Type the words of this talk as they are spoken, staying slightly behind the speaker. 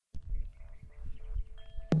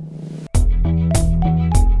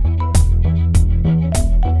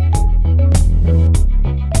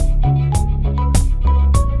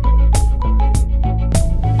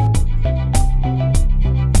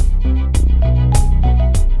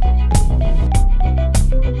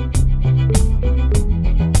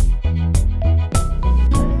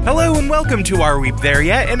Welcome to Are We There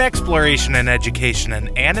Yet? An exploration and education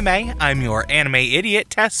in anime. I'm your anime idiot,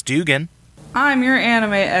 Tess Dugan. I'm your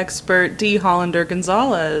anime expert, D. Hollander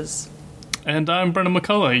Gonzalez. And I'm Brendan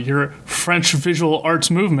McCullough, your French visual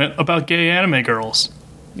arts movement about gay anime girls.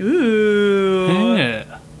 Ooh.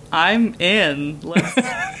 Yeah. I'm in.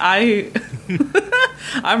 I'm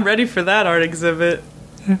ready for that art exhibit.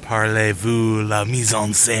 Parlez-vous la mise en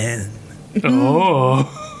scène?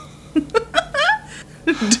 Oh.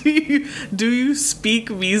 Do you speak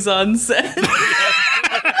mise en scène?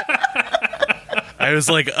 I was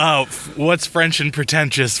like, oh, what's French and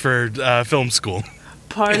pretentious for film school?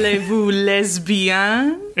 Parlez-vous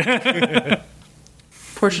lesbien?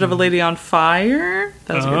 Portrait of a Lady on Fire?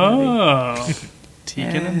 That was a good movie.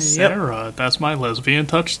 Tegan and Sarah. Yep. That's my lesbian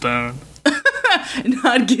touchstone.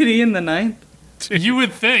 Not Gideon the Ninth. You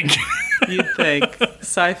would think. You'd think.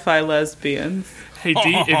 Sci-fi lesbians. Hey, D,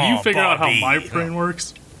 if you figure out how my brain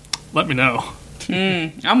works, let me know.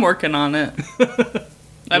 I'm working on it.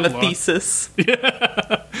 I have a thesis.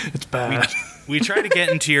 Yeah. It's bad. We try to get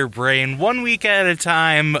into your brain 1 week at a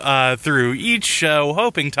time through each show,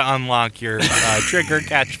 hoping to unlock your trigger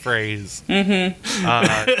catchphrase.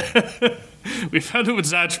 Mm-hmm. We found it with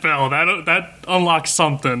Zatch Bell. That unlocks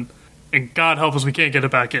something. And God help us, we can't get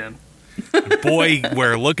it back in. Boy,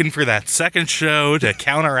 we're looking for that second show to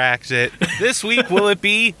counteract it. This week, will it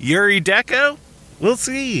be Yurei Deco? We'll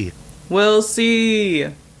see. We'll see.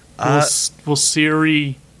 Will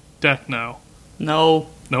Siri Deco? No.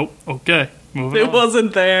 Nope. Okay. Moving on. It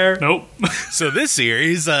wasn't there. Nope. So this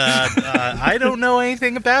series, I don't know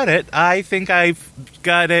anything about it. I think I've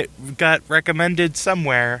got recommended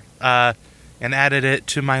somewhere, and added it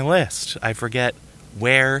to my list. I forget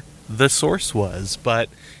where the source was, but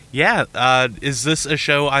yeah, is this a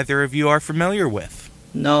show either of you are familiar with?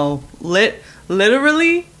 No.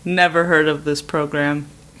 Literally never heard of this program.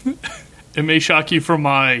 It may shock you for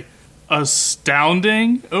my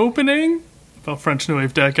astounding opening about French New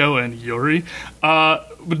Wave Deco and Yurei.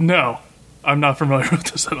 But no, I'm not familiar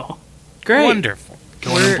with this at all. Great. Wonderful.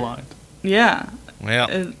 Going in blind. Yeah.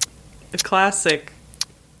 Well, a classic.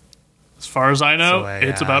 As far as I know,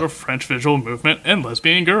 it's about a French visual movement and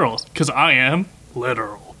lesbian girls. Because I am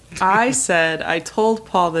literal. I told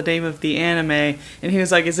Paul the name of the anime, and he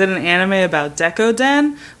was like, is it an anime about Deco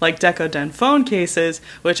Den? Like Deco Den phone cases,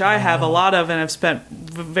 which I have a lot of and have spent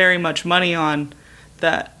very much money on.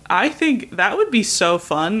 That I think that would be so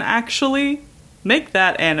fun, actually. Make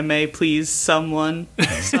that anime, please, someone.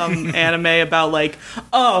 Some anime about like,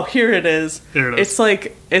 oh, here it is. Here it is.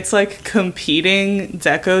 It's like competing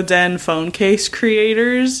Deco Den phone case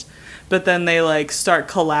creators, but then they like start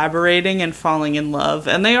collaborating and falling in love,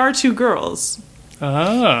 and they are two girls.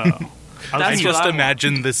 Oh. I just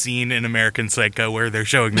imagine the scene in American Psycho where they're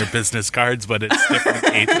showing their business cards, but it's different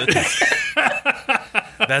cases.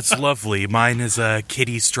 That's lovely. Mine is a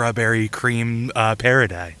kitty strawberry cream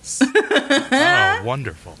paradise. Oh,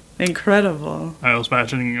 wonderful. Incredible. I was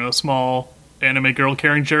imagining a small anime girl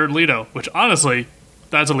carrying Jared Leto, which honestly,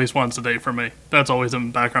 that's at least once a day for me. That's always in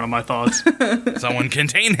the background of my thoughts. Someone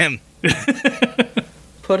contain him.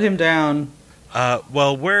 Put him down.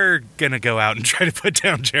 Well, we're going to go out and try to put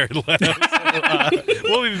down Jared Leto. So,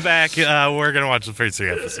 we'll be back. We're going to watch the first 3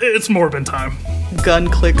 episodes. It's Morbin time. Gun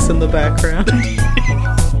clicks in the background.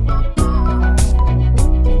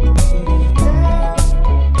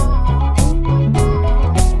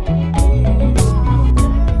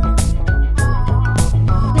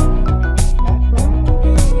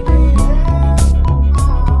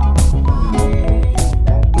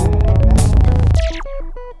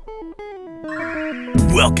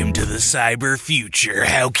 Welcome to the cyber future.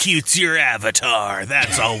 How cute's your avatar?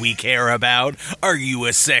 That's all we care about. Are you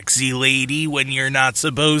a sexy lady when you're not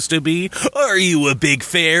supposed to be? Are you a big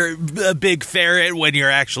ferret when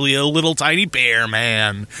you're actually a little tiny bear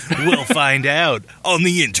man? We'll find out on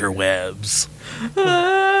the interwebs.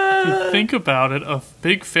 If you think about it, a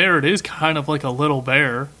big ferret is kind of like a little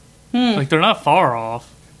bear. Like, they're not far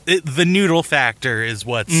off. The noodle factor is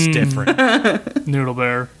what's different. Noodle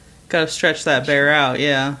bear. Gotta stretch that bear out,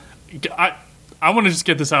 yeah. I want to just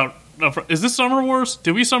get this out. Is this Summer Wars?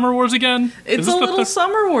 Did we Summer Wars again? It's a little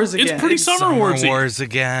Summer Wars again. It's pretty Summer Wars-y. Wars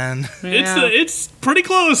again. Yeah. It's pretty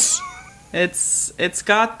close. It's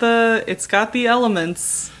got the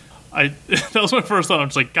elements. That was my first thought. I'm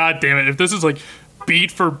just like, God damn it! If this is like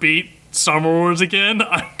beat for beat Summer Wars again,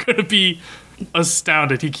 I'm gonna be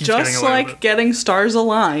astounded. He keeps getting Just away like with it. getting stars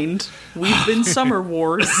aligned, we've been Summer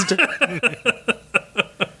Wars'd.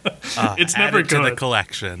 It's Add never it to the good.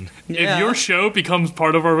 collection. Yeah. If your show becomes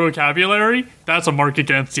part of our vocabulary, that's a mark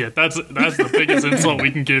against you. That's the biggest insult we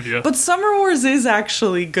can give you. But Summer Wars is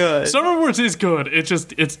actually good. Summer Wars is good.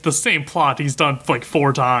 It's the same plot he's done like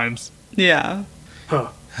 4 times. Yeah. Huh.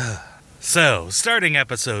 So, starting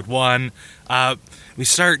episode 1, we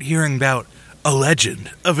start hearing about a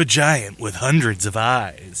legend of a giant with hundreds of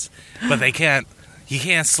eyes. But he can't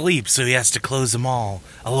sleep, so he has to close them all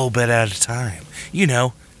a little bit at a time. You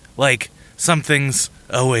know, like something's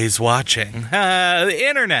always watching. The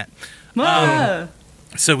internet.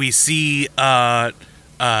 So we see a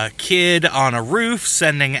kid on a roof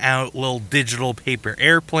sending out little digital paper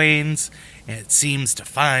airplanes, and it seems to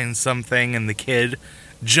find something, and the kid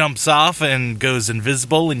jumps off and goes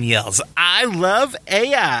invisible and yells, "I love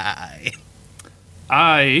AI!"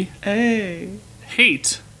 I Hey.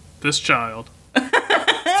 hate this child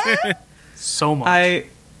so much.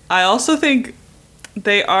 I also think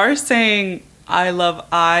they are saying I love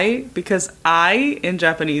I because I in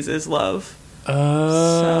Japanese is love.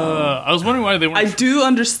 I was wondering why they weren't. I do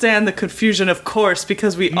understand the confusion, of course,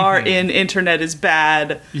 because we are in internet is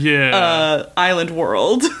bad island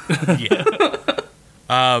world. Yeah.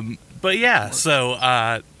 But yeah,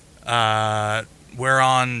 so we're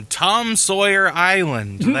on Tom Sawyer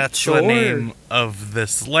Island. That's Sure. the name of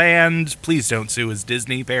this land. Please don't sue us,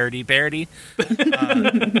 Disney. Parody.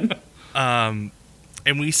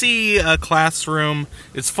 And we see a classroom.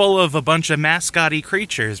 It's full of a bunch of mascotty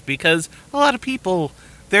creatures because a lot of people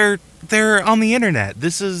they're on the internet.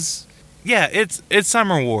 This is it's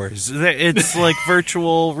Summer Wars. It's like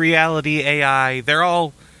virtual reality AI. They're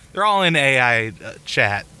all in AI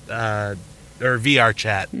chat or VR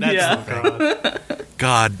chat. That's Yeah. the thing.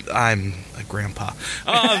 God, I'm a grandpa.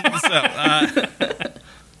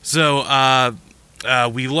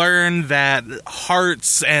 We learn that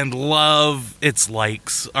hearts and love, its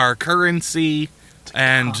likes, are currency,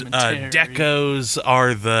 and commentary. Decos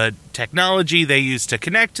are the technology they use to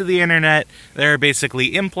connect to the internet. They're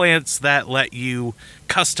basically implants that let you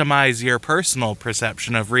customize your personal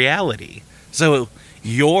perception of reality. So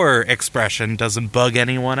your expression doesn't bug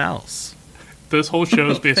anyone else. This whole show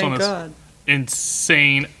is based on Thank this God.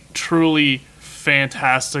 insane, truly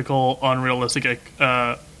fantastical, unrealistic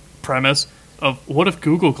premise of what if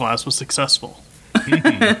Google Glass was successful?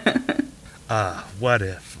 What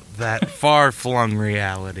if that far-flung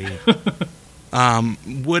reality?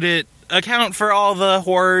 Would it account for all the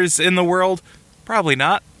horrors in the world? Probably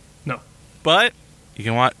not. No. But you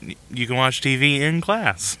can watch TV in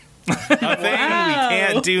class. A thing we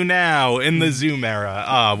can't do now in the Zoom era.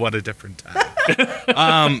 Ah, what a different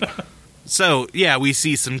time. So yeah, we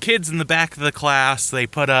see some kids in the back of the class. They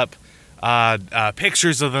put up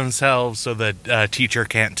pictures of themselves so the teacher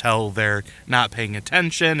can't tell they're not paying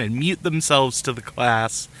attention, and mute themselves to the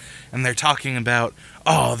class. And they're talking about,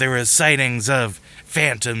 there was sightings of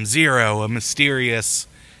Phantom Zero, a mysterious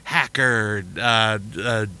hacker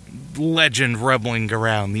legend rumbling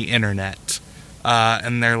around the internet.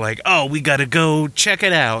 And they're like, we gotta go check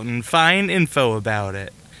it out and find info about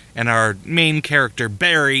it. And our main character,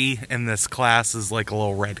 Barry, in this class is like a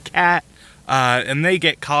little red cat. And they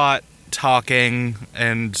get caught talking,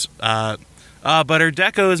 and but her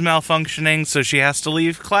Deco is malfunctioning, so she has to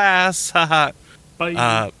leave class.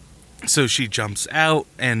 Bye. So she jumps out,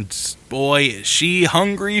 and boy, is she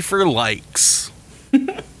hungry for likes.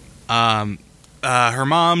 Her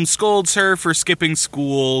mom scolds her for skipping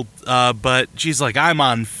school, but she's like, I'm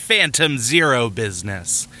on Phantom Zero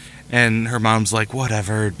business. And her mom's like,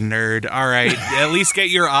 whatever, nerd. All right, at least get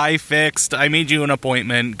your eye fixed. I made you an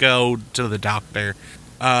appointment. Go to the doctor.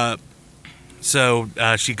 So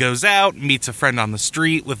she goes out, meets a friend on the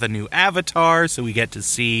street with a new avatar, so we get to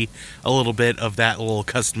see a little bit of that little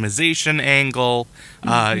customization angle.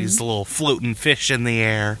 He's a little floating fish in the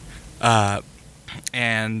air.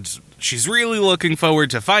 And she's really looking forward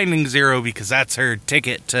to finding Zero because that's her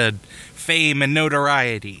ticket to fame and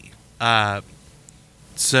notoriety.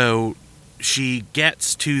 So she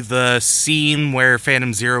gets to the scene where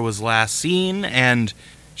Phantom Zero was last seen, and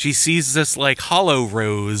she sees this, like, hollow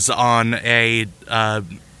rose on a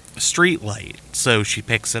street light. So she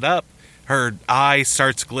picks it up. Her eye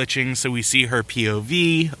starts glitching, so we see her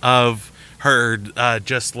POV of her,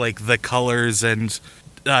 just, like, the colors and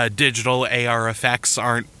digital AR effects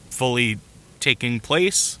aren't fully taking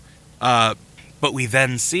place. But we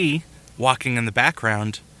then see, walking in the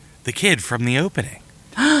background, the kid from the opening.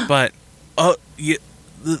 But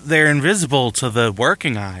they're invisible to the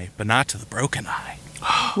working eye, but not to the broken eye.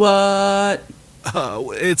 What?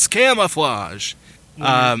 It's camouflage. When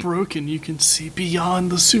you're broken, you can see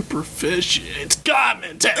beyond the superficial. It's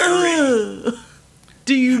commentary.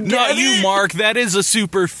 Do you get Not it? you, Mark. That is a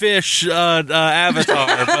super fish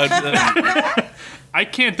avatar. But I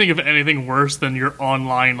can't think of anything worse than your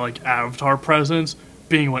online avatar presence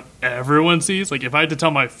being what everyone sees. Like, if I had to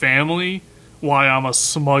tell my family why I'm a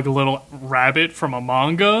smug little rabbit from a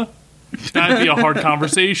manga, that'd be a hard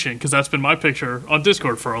conversation, because that's been my picture on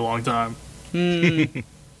Discord for a long time.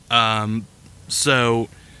 So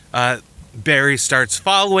Barry starts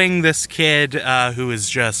following this kid who is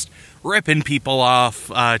just ripping people off,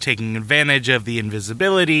 taking advantage of the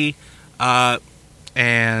invisibility,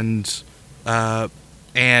 and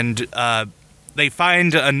they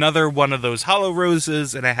find another one of those hollow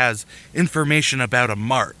roses, and it has information about a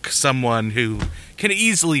Mark, someone who can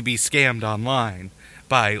easily be scammed online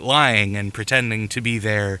by lying and pretending to be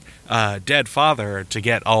their dead father to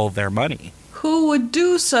get all of their money. Who would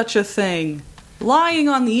do such a thing? Lying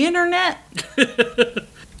on the internet?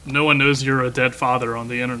 No one knows you're a dead father on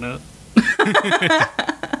the internet.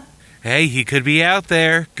 Hey, he could be out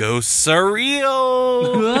there. Ghosts are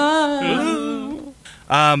real.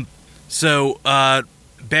 So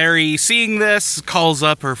Barry, seeing this, calls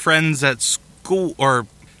up her friends at school, or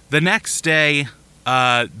the next day,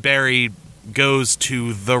 Barry goes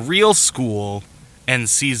to the real school and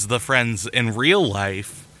sees the friends in real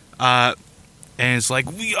life, and it's like,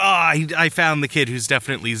 I found the kid who's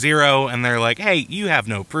definitely Zero, and they're like, hey, you have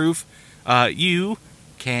no proof. You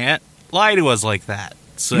can't lie to us like that.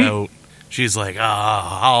 So she's like, if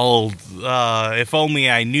only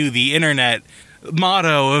I knew the internet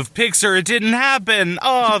motto of Pixar, it didn't happen.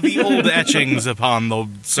 The old etchings upon the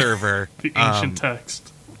server. The ancient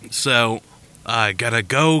text. So, gotta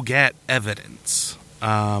go get evidence.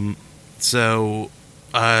 So,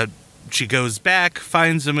 she goes back,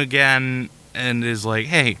 finds him again, and is like,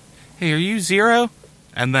 hey, are you Zero?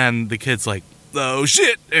 And then the kid's like, oh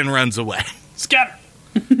shit, and runs away. Scatter!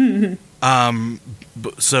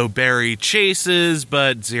 So Barry chases,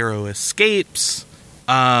 but Zero escapes.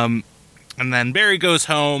 And then Barry goes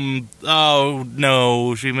home. Oh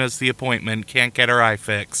no, she missed the appointment, can't get her eye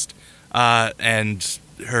fixed. And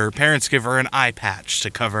her parents give her an eye patch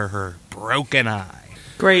to cover her broken eye.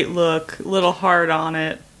 Great look. Little heart on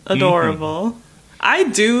it. Adorable.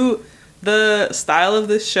 The style of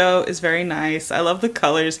this show is very nice. I love the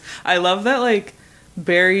colors. I love that,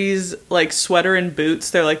 Barry's, sweater and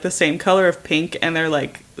boots, they're, the same color of pink, and they're,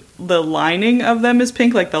 the lining of them is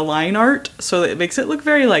pink, the line art, so it makes it look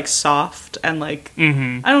very, soft and, I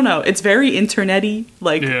don't know, it's very internet-y,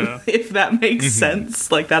 if that makes sense,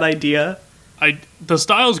 that idea. The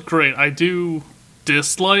style's great. I do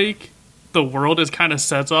dislike the world is kind of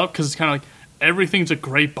sets up, because it's kind of everything's a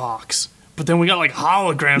gray box, but then we got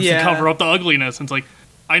holograms to cover up the ugliness, and it's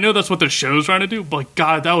I know that's what the show's trying to do, but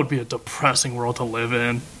God, that would be a depressing world to live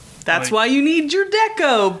in. That's why you need your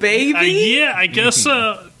Deco, baby. Yeah, I guess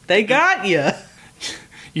they got you.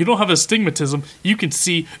 You don't have astigmatism. You can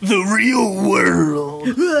see the real world.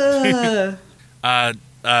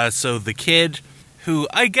 So the kid, who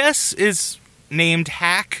I guess is named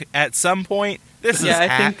Hack at some point. This is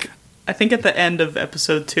Hack. I think at the end of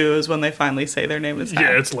episode 2 is when they finally say their name is Hack.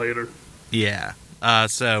 Yeah, it's later. Yeah.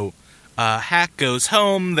 So Hack goes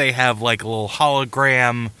home. They have a little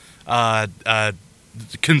hologram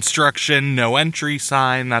construction, no entry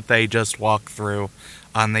sign that they just walk through.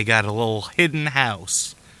 They got a little hidden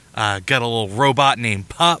house. Got a little robot named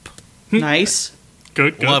Pup. Nice.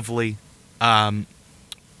 Good. Lovely. And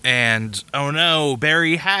oh no,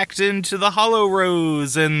 Barry hacked into the Hollow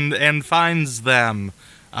Rose and finds them.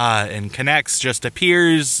 And Connects just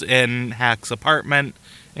appears in Hack's apartment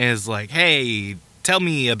and is like, hey, tell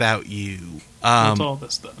me about you. What's all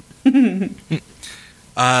this then?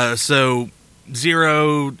 So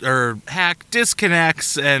Zero, or Hack,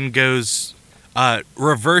 disconnects and goes,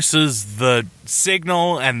 reverses the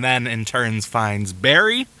signal, and then in turns finds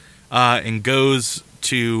Barry, and goes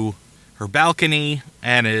to her balcony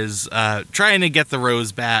and is trying to get the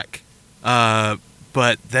rose back.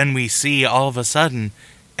 But then we see all of a sudden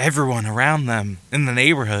everyone around them in the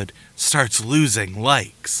neighborhood starts losing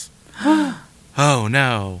likes. Oh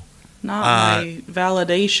no. Not my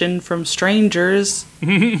validation from strangers.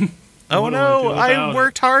 Oh no, I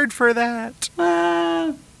worked hard for that.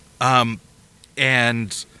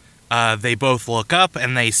 And they both look up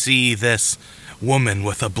and they see this woman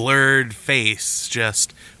with a blurred face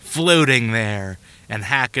just floating there. And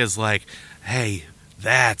Hack is like, hey,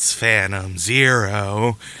 that's Phantom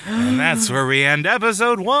Zero. And that's where we end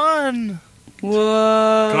episode 1.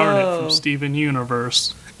 Whoa. Garnet from Steven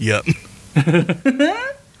Universe. Yep.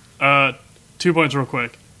 2 points real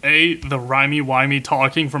quick. A, the rhymey-wimey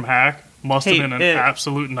talking from Hack must have been an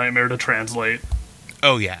absolute nightmare to translate.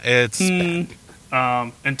 Oh, yeah. It's bad.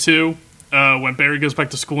 And 2, when Barry goes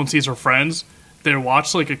back to school and sees her friends, they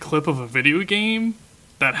watch, like, a clip of a video game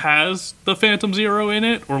that has the Phantom Zero in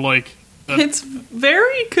it, or, like... It's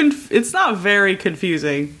very... it's not very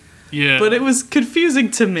confusing. Yeah. But it was confusing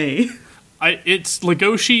to me. It's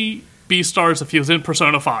Legoshi Beastars if he was in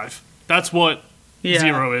Persona 5. That's what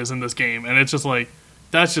Zero is in this game. And it's just like,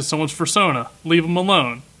 that's just someone's persona. Leave him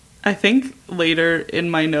alone. I think later in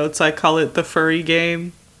my notes I call it the furry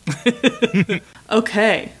game.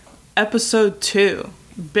 Okay. Episode 2.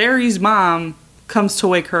 Barry's mom comes to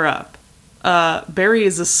wake her up. Barry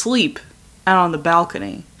is asleep out on the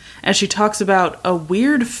balcony. And she talks about a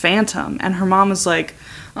weird phantom. And her mom is like,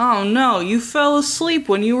 oh no, you fell asleep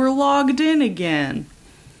when you were logged in again.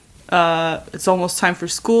 It's almost time for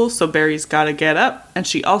school, so Barry's gotta get up. And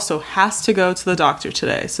she also has to go to the doctor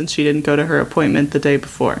today, since she didn't go to her appointment the day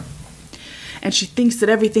before. And she thinks that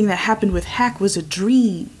everything that happened with Hack was a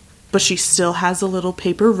dream. But she still has a little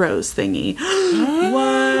paper rose thingy.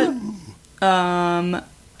 What?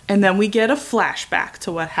 And then we get a flashback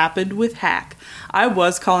to what happened with Hack. I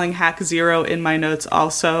was calling Hack Zero in my notes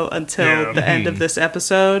also until the end of this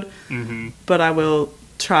episode. But I will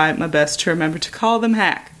try my best to remember to call them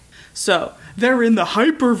Hack. So, they're in the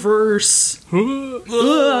Hyperverse.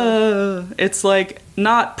 It's like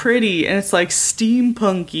not pretty, and it's like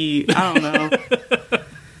steampunky. I don't know.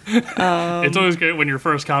 It's always great when your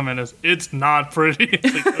first comment is, it's not pretty.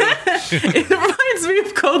 It's like, it reminds me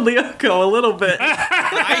of Code Lyoko a little bit. I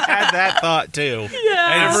had that thought too.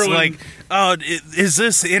 Yeah. And it's like, oh, is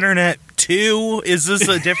this internet too? Is this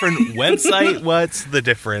a different website? What's the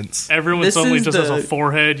difference? Everyone suddenly just has a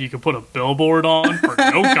forehead you can put a billboard on for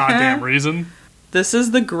no goddamn reason. This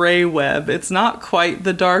is the gray web. It's not quite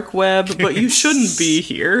the dark web, but you shouldn't be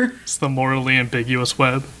here. It's the morally ambiguous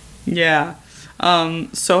web. Yeah.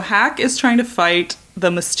 So Hack is trying to fight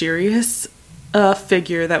the mysterious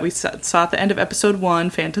figure that we saw at the end of episode 1,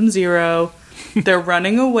 Phantom Zero. They're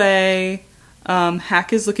running away.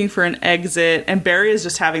 Hack is looking for an exit, and Barry is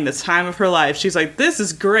just having the time of her life. She's like, this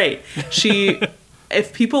is great.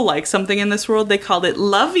 If people like something in this world, they called it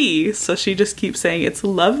lovey. So she just keeps saying it's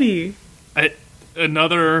lovey.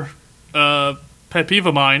 Another pet peeve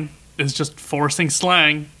of mine is just forcing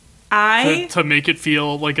slang to make it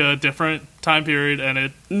feel like a different time period, and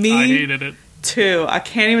I hated it. Too. I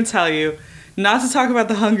can't even tell you. Not to talk about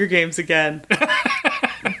the Hunger Games again,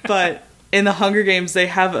 but in the Hunger Games, they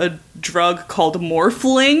have a drug called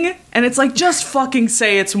Morphling, and it's like, just fucking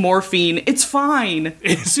say it's morphine. It's fine.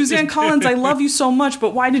 Suzanne Collins, I love you so much,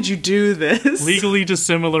 but why did you do this? Legally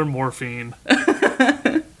dissimilar morphine.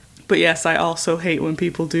 But yes, I also hate when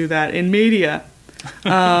people do that in media.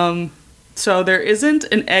 So there isn't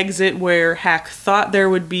an exit where Hack thought there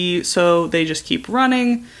would be, so they just keep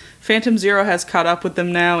running. Phantom Zero has caught up with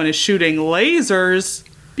them now and is shooting lasers.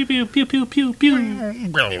 Pew, pew, pew, pew, pew,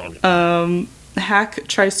 pew. Hack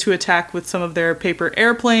tries to attack with some of their paper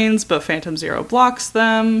airplanes, but Phantom Zero blocks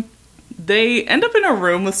them. They end up in a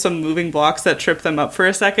room with some moving blocks that trip them up for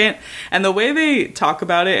a second. And the way they talk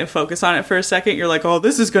about it and focus on it for a second, you're like, oh,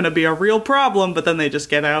 this is going to be a real problem, but then they just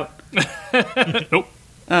get out. Nope.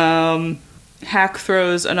 Hack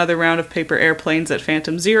throws another round of paper airplanes at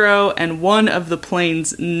Phantom Zero, and one of the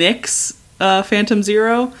planes nicks Phantom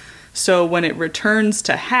Zero. So when it returns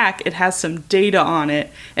to Hack, it has some data on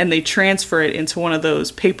it, and they transfer it into one of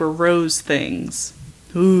those paper rose things.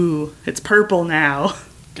 Ooh, it's purple now.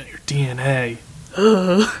 Got your DNA.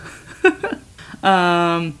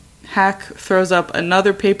 Hack throws up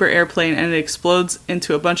another paper airplane, and it explodes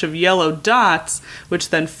into a bunch of yellow dots,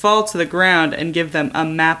 which then fall to the ground and give them a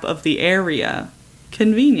map of the area.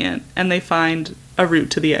 Convenient. And they find a route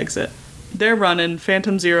to the exit. They're running.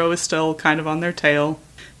 Phantom Zero is still kind of on their tail.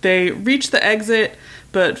 They reach the exit,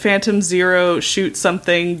 but Phantom Zero shoots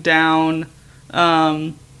something down.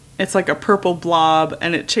 It's like a purple blob,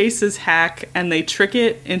 and it chases Hack, and they trick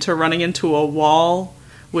it into running into a wall,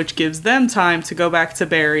 which gives them time to go back to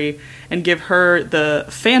Barry and give her the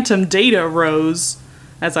Phantom Data Rose,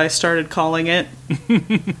 as I started calling it,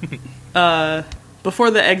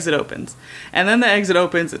 before the exit opens. And then the exit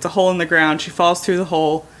opens, it's a hole in the ground, she falls through the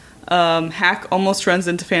hole. Hack almost runs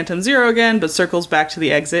into Phantom Zero again, but circles back to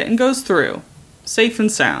the exit and goes through. Safe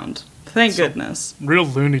and sound. Thank goodness. Real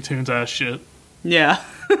Looney Tunes ass shit. Yeah.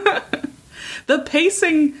 The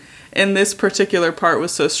pacing in this particular part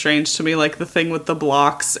was so strange to me, like the thing with the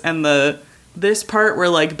blocks and the this part where,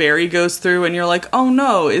 like, Barry goes through and you're like, oh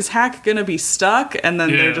no, is Hack gonna be stuck? And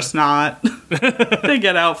then they're just not. They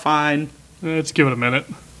get out fine. Let's give it a minute.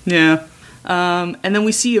 Yeah. And then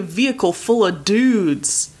we see a vehicle full of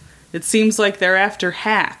dudes. It seems like they're after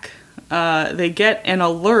Hack. They get an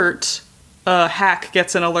alert. Hack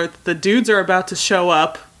gets an alert that the dudes are about to show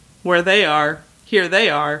up where they are. Here they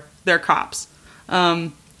are. They're cops.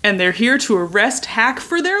 And they're here to arrest Hack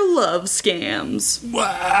for their love scams.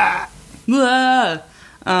 Wah.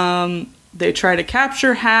 They try to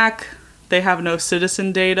capture Hack. They have no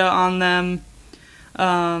citizen data on them.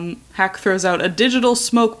 Hack throws out a digital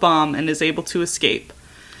smoke bomb and is able to escape.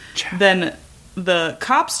 Then the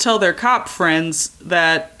cops tell their cop friends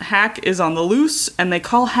that Hack is on the loose, and they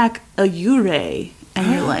call Hack a Yurei.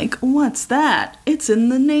 And you're like, what's that? It's in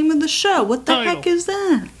the name of the show. What the heck is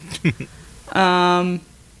that?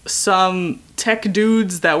 Some tech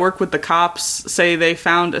dudes that work with the cops say they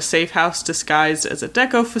found a safe house disguised as a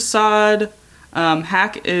Deco facade.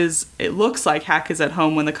 It looks like Hack is at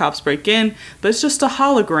home when the cops break in, but it's just a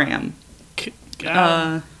hologram.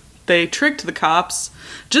 They tricked the cops.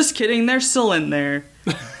 Just kidding, they're still in there.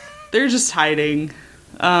 They're just hiding.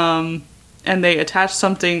 And they attach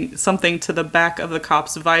something to the back of the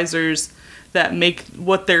cops' visors that make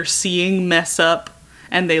what they're seeing mess up,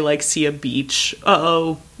 and they, like, see a beach.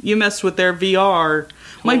 Uh-oh, you messed with their VR.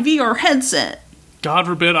 My VR headset. God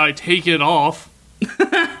forbid I take it off.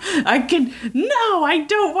 I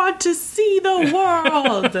don't want to see the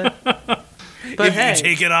world. But if you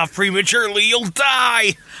take it off prematurely, you'll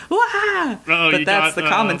die. Wah! But that's the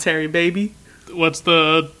commentary, baby. What's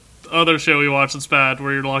the other show we watched that's bad,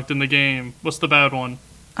 where you're locked in the game? What's the bad one?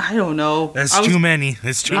 I don't know. That's too many.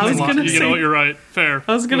 It's too many. You know what? You're right. Fair.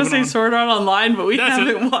 I was going to say Sword Art Online, but we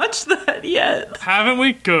haven't watched that yet. Haven't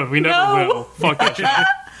we? Good. We never will. Fuck that shit.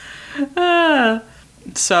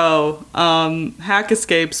 So, Hack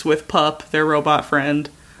escapes with Pup, their robot friend.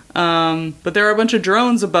 But there are a bunch of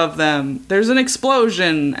drones above them. There's an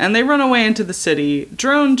explosion, and they run away into the city.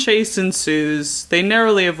 Drone chase ensues. They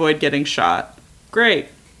narrowly avoid getting shot. Great.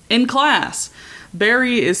 In class,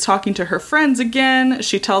 Barry is talking to her friends again.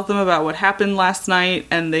 She tells them about what happened last night,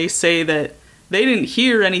 and they say that they didn't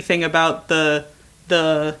hear anything about the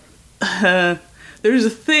there's a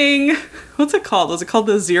thing. What's it called? Was it called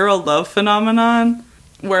the zero love phenomenon?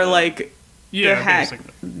 Where, like, a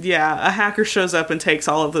hacker shows up and takes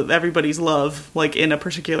all of everybody's love, like, in a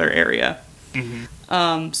particular area.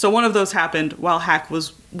 Mm-hmm. So one of those happened while Hack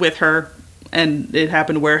was with her, and it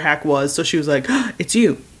happened where Hack was, so she was like, it's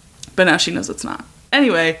you. But now she knows it's not.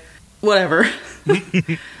 Anyway, whatever.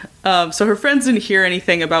 So her friends didn't hear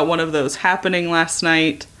anything about one of those happening last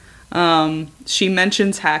night. She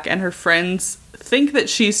mentions Hack, and her friends think that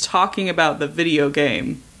she's talking about the video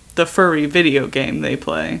game, the furry video game they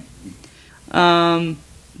play.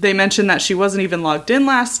 They mention that she wasn't even logged in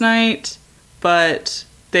last night, but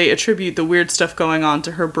they attribute the weird stuff going on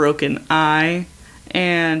to her broken eye.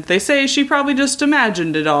 And they say she probably just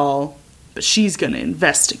imagined it all, but she's gonna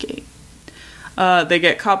investigate. They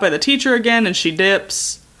get caught by the teacher again, and she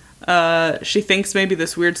dips. She thinks maybe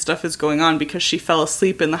this weird stuff is going on because she fell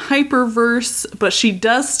asleep in the hyperverse, but she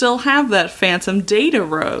does still have that phantom data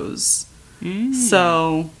rose.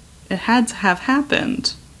 So it had to have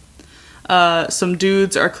happened. Some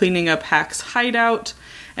dudes are cleaning up Hack's hideout,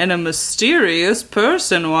 and a mysterious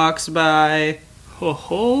person walks by. Ho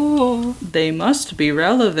ho! They must be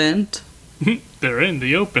relevant. They're in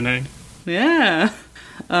the opening. Yeah.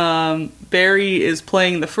 Barry is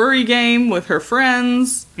playing the furry game with her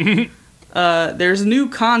friends. There's new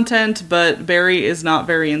content, but Barry is not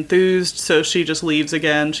very enthused, so she just leaves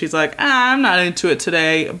again. She's like, I'm not into it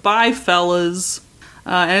today. Bye, fellas.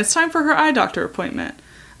 And it's time for her eye doctor appointment.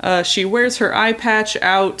 She wears her eye patch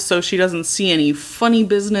out so she doesn't see any funny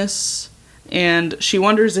business. And she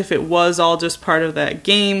wonders if it was all just part of that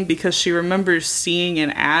game because she remembers seeing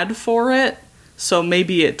an ad for it. So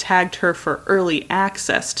maybe it tagged her for early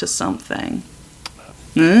access to something.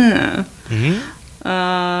 In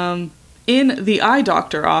the eye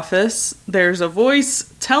doctor office, there's a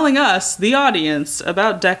voice telling us, the audience,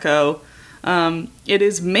 about Deco. It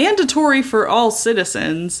is mandatory for all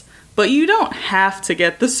citizens, but you don't have to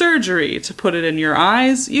get the surgery to put it in your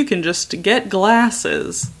eyes. You can just get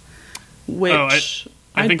glasses. Which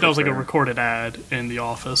I think that was like a recorded ad in the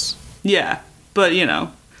office. Yeah, but you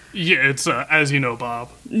know. Yeah, it's as you know, Bob.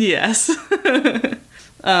 Yes.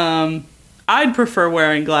 I'd prefer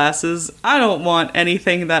wearing glasses. I don't want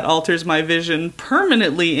anything that alters my vision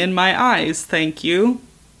permanently in my eyes, thank you.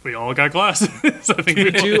 We all got glasses. I think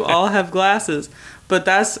we do all have glasses. But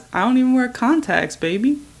I don't even wear contacts,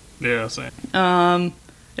 baby. Yeah, same.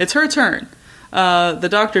 It's her turn. The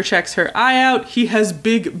doctor checks her eye out. He has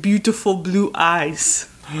big, beautiful blue eyes.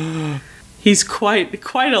 He's quite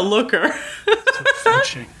a looker. So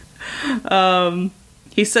fetching.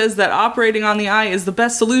 He says that operating on the eye is the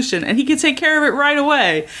best solution, and he can take care of it right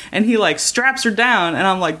away. And he, like, straps her down, and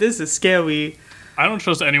I'm like, this is scary. I don't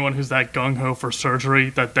trust anyone who's that gung-ho for surgery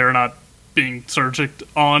that they're not being surgiced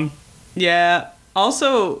on. Yeah.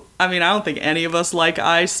 Also, I mean, I don't think any of us like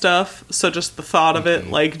eye stuff, so just the thought of it,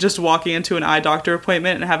 like, just walking into an eye doctor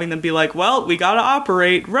appointment and having them be like, well, we gotta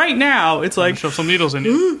operate right now. It's like, shove some needles in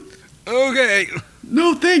you. Okay.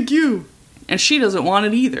 no, thank you. And she doesn't want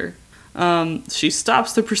it either. She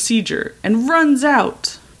stops the procedure and runs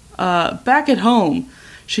out. Back at home,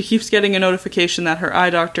 she keeps getting a notification that her eye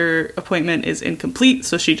doctor appointment is incomplete,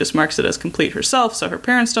 so she just marks it as complete herself so her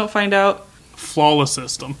parents don't find out. Flawless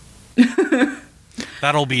system.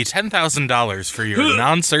 That'll be $10,000 for your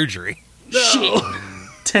non-surgery. Shit.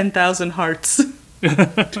 10,000 hearts.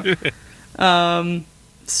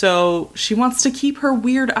 So she wants to keep her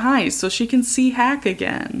weird eyes so she can see Hack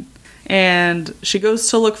again. And she goes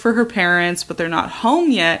to look for her parents, but they're not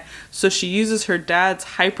home yet, so she uses her dad's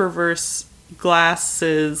hyperverse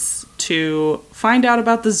glasses to find out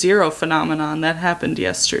about the zero phenomenon that happened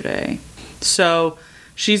yesterday. So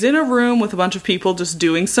she's in a room with a bunch of people just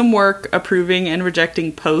doing some work, approving and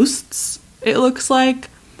rejecting posts, it looks like.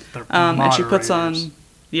 And she puts on,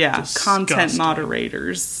 Disgusting. content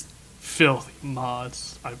moderators. Filthy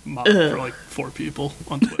mods. I modded for like 4 people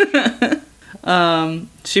on Twitch.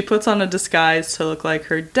 She puts on a disguise to look like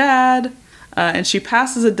her dad, and she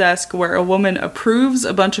passes a desk where a woman approves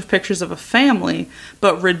a bunch of pictures of a family,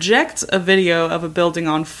 but rejects a video of a building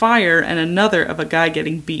on fire and another of a guy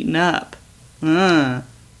getting beaten up. I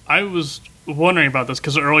was wondering about this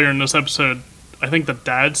because earlier in this episode, I think the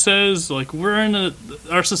dad says, like,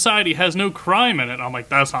 our society has no crime in it. I'm like,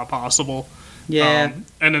 that's not possible. Yeah.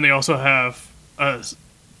 And then they also have a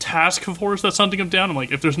task force that's hunting him down. I'm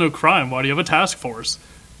like, if there's no crime, why do you have a task force?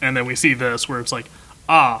 And then we see this where it's like,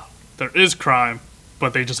 there is crime,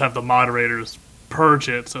 but they just have the moderators purge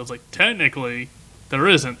it. So it's like, technically, there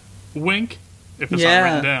isn't. Wink, if it's not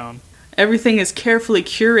written down. Everything is carefully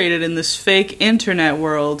curated in this fake internet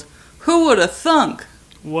world. Who would have thunk?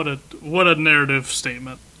 What a narrative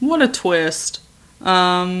statement. What a twist.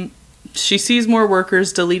 She sees more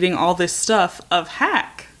workers deleting all this stuff of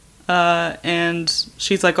Hack. And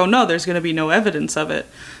she's like, oh no, there's going to be no evidence of it.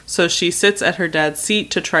 So she sits at her dad's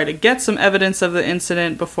seat to try to get some evidence of the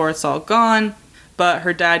incident before it's all gone. But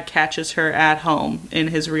her dad catches her at home in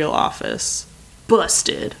his real office.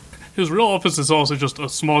 Busted. His real office is also just a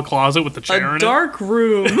small closet with the chair in it. A dark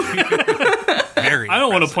room. Very I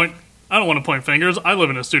don't want to point fingers. I live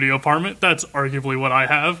in a studio apartment. That's arguably what I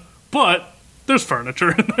have. But there's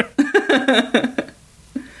furniture in there.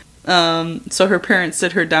 So her parents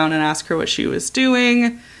sit her down and ask her what she was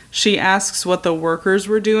doing. She asks what the workers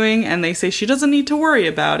were doing, and they say she doesn't need to worry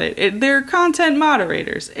about it. They're content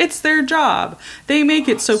moderators. It's their job. They make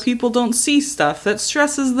it so people don't see stuff that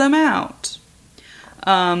stresses them out.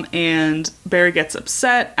 And Barry gets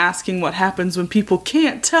upset, asking what happens when people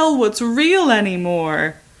can't tell what's real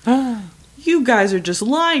anymore. You guys are just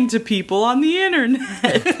lying to people on the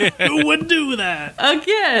internet. Who would do that?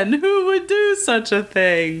 Again, who would do such a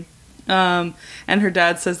thing? And her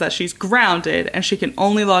dad says that she's grounded and she can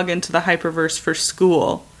only log into the hyperverse for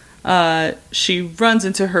school. She runs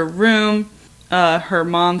into her room. Her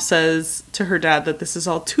mom says to her dad that this is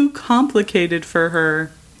all too complicated for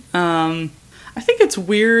her. I think it's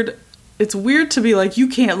weird. It's weird to be like, you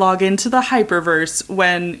can't log into the hyperverse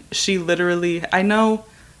when she literally, I know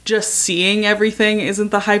just seeing everything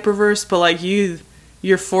isn't the hyperverse, but like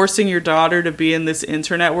you're forcing your daughter to be in this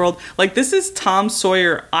internet world. Like, this is Tom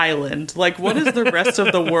Sawyer Island. Like, what is the rest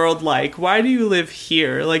of the world like? Why do you live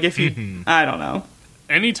here? Like, if you, I don't know.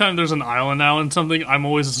 Anytime there's an island now in something, I'm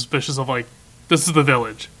always suspicious of, like, this is the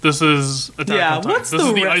village. This is Attack on Titan. What's this the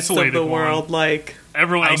is the rest isolated of the world one. like?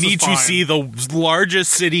 Everyone else I need is fine. to see the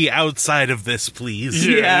largest city outside of this, please.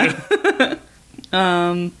 Yeah.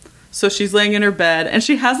 So she's laying in her bed, and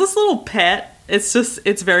she has this little pet. It's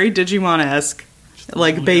very Digimon-esque.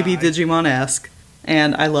 Like, baby Digimon-esque.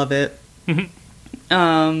 And I love it.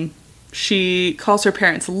 She calls her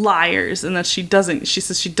parents liars, and that she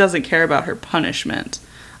says she doesn't care about her punishment.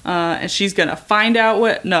 And she's gonna find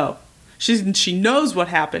out she knows what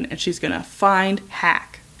happened, and she's gonna find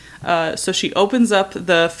Hack. So she opens up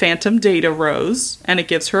the Phantom Data Rose, and it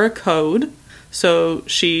gives her a code. So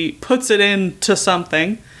she puts it into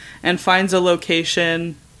something, and finds a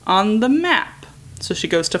location on the map. So she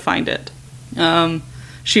goes to find it.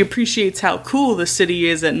 She appreciates how cool the city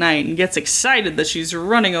is at night and gets excited that she's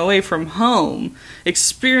running away from home,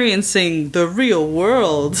 experiencing the real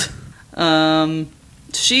world.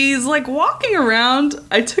 She's like walking around.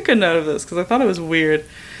 I took a note of this because I thought it was weird.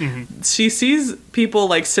 Mm-hmm. She sees people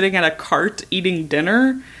like sitting at a cart eating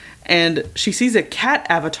dinner, and she sees a cat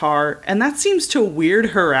avatar, and that seems to weird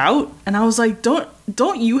her out. And I was like,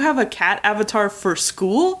 don't you have a cat avatar for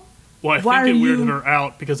school? Well, I think it weirded her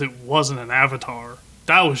out because it wasn't an avatar.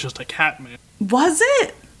 That was just a cat man. Was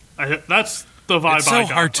it? That's the vibe I got. It's so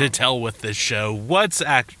hard to tell with this show.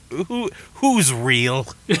 Who's real?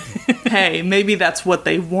 Hey, maybe that's what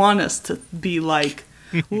they want us to be like.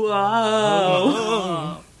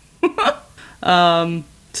 Whoa.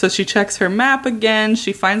 So she checks her map again.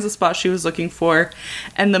 She finds the spot she was looking for.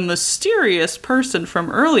 And the mysterious person from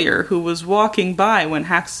earlier who was walking by when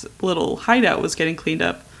Hack's little hideout was getting cleaned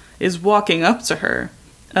up is walking up to her.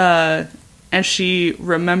 And she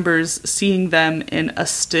remembers seeing them in a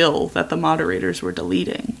still that the moderators were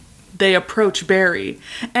deleting. They approach Barry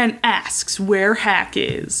and asks where Hack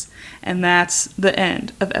is. And that's the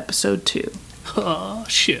end of episode 2. Oh,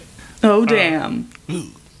 shit. Oh, damn.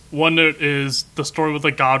 One note is the story with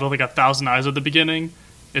the god with like 1,000 eyes at the beginning.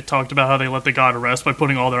 It talked about how they let the god rest by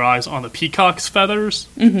putting all their eyes on the peacock's feathers,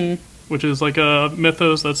 which is like a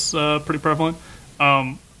mythos that's pretty prevalent.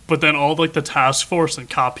 But then all like the task force and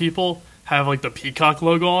cop people have like the peacock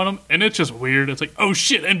logo on them, and it's just weird. It's like, oh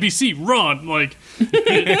shit, NBC, run! Like,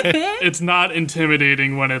 it's not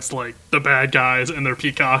intimidating when it's like the bad guys and their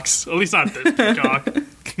peacocks. At least not this peacock.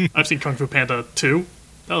 I've seen Kung Fu Panda 2.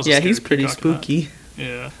 That was he's pretty spooky.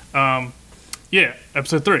 Yeah.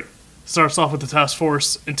 Episode 3 starts off with the task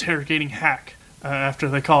force interrogating Hack after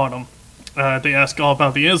they caught him. They ask all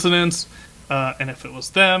about the incidents and if it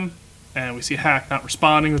was them, and we see Hack not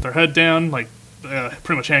responding with their head down, like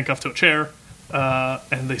pretty much handcuffed to a chair.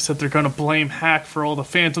 And they said they're going to blame Hack for all the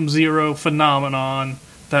Phantom Zero phenomenon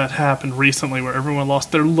that happened recently where everyone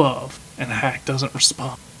lost their love, and Hack doesn't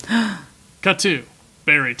respond. Cut to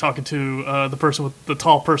Barry talking to the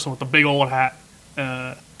tall person with the big old hat.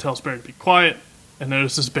 Tells Barry to be quiet, and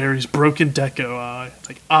notices Barry's broken Deco eye. It's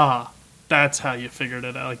like, that's how you figured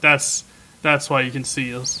it out. Like, that's why you can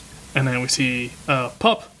see us. And then we see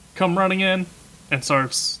Pup come running in and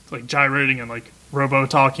starts like gyrating and like robo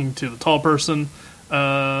talking to the tall person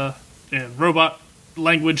in robot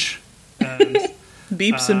language and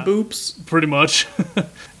beeps and boops, pretty much.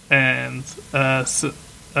 And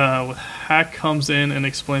Hack comes in and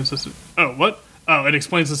explains this. Oh, what? Oh, it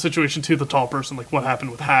explains the situation to the tall person, like what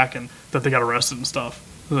happened with Hack and that they got arrested and stuff.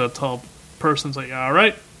 The tall person's like, all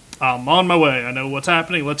right, I'm on my way. I know what's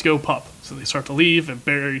happening. Let's go, Pup. So they start to leave, and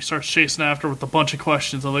Barry starts chasing after with a bunch of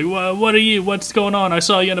questions. I'm like, what are you? What's going on? I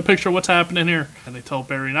saw you in a picture. What's happening here? And they tell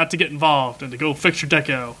Barry not to get involved and to go fix your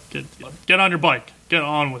Deco. Get on your bike. Get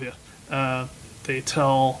on with you. They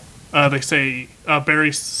say,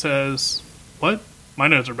 Barry says, what? My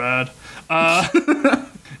notes are bad.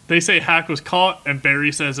 They say Hack was caught, and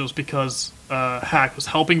Barry says it was because Hack was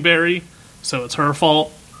helping Barry, so it's her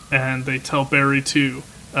fault. And they tell Barry to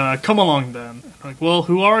come along then. I'm like, well,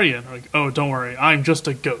 who are you? And they're like, oh, don't worry, I'm just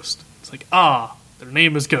a ghost. It's like, their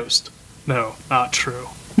name is Ghost. No, not true.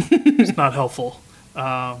 It's not helpful.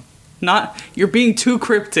 You're being too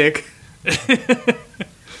cryptic.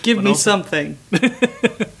 Give me something.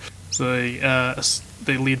 So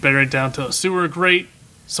they lead Barry down to a sewer grate.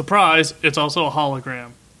 Surprise, it's also a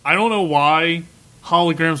hologram. I don't know why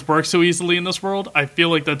holograms work so easily in this world. I feel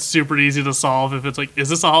like that's super easy to solve if it's like, is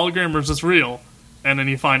this a hologram or is this real? And then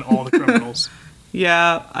you find all the criminals.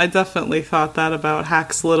 Yeah, I definitely thought that about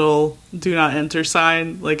Hack's little do not enter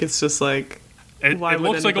sign. Like, it's just like, it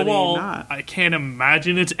looks like a wall. Not? I can't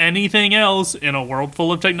imagine it's anything else in a world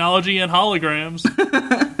full of technology and holograms.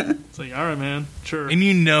 It's like, all right, man, sure. And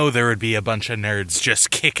there would be a bunch of nerds just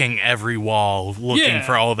kicking every wall, looking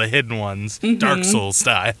for all the hidden ones, Dark Souls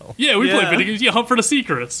style. Yeah, we play video games. You hunt for the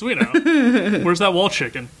secrets. We know. Where's that wall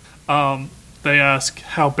chicken? They ask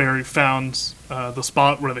how Barry found the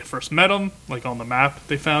spot where they first met him, like on the map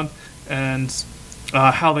they found, and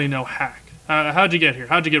how they know Hack. How'd you get here?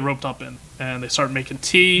 How'd you get roped up in? And they start making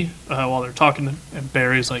tea while they're talking, and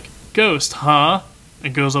Barry's like, Ghost, huh?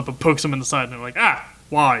 And goes up and pokes him in the side, and they're like,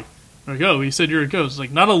 why? They're like, oh, you said you're a ghost. It's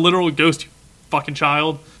like, not a literal ghost, you fucking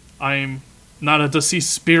child. I'm not a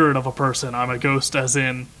deceased spirit of a person. I'm a ghost as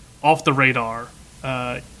in off the radar.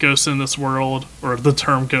 Ghosts in this world, or the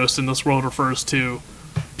term ghost in this world refers to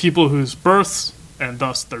people whose births, and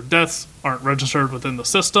thus their deaths, aren't registered within the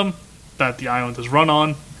system that the island is run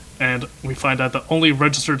on. And we find out that only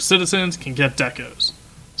registered citizens can get Decos.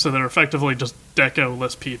 So they're effectively just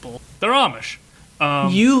Deco-less people. They're Amish.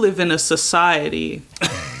 You live in a society.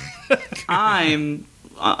 I'm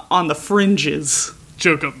on the fringes.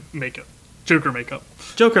 Joker makeup. Joker makeup.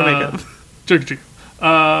 Joker.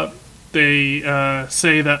 They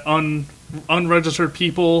say that unregistered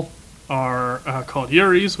people are called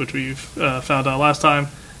Yureis, which we've found out last time,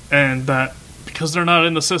 and that because they're not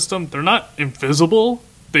in the system, they're not invisible.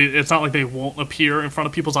 It's not like they won't appear in front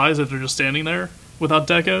of people's eyes if they're just standing there without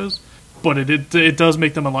decos. But it does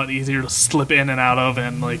make them a lot easier to slip in and out of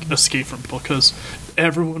and like escape from people, because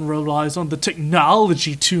everyone relies on the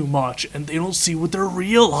technology too much and they don't see with their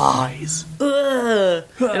real eyes. Ugh.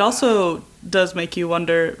 It also does make you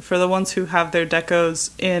wonder, for the ones who have their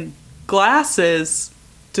decos in glasses,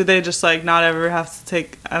 do they just like not ever have to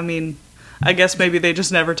take, I mean, I guess maybe they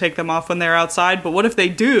just never take them off when they're outside, but what if they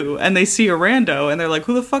do and they see a rando and they're like,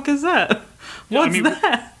 who the fuck is that? What's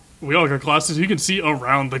that? We all got glasses. You can see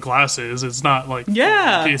around the glasses. It's not like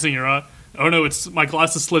encasing your eye. Oh no, it's my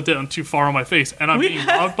glasses slipped down too far on my face, and I'm being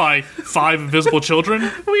robbed by 5 invisible children.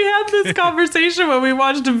 We had this conversation when we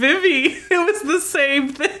watched Vivi. It was the same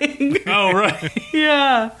thing. Oh right.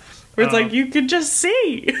 Yeah. Where it's like you could just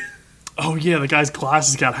see. Oh yeah, the guy's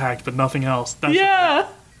glasses got hacked, but nothing else. That's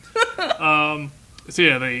So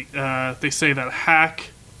yeah, they say that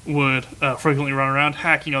Hack would frequently run around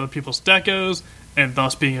hacking other people's decos, and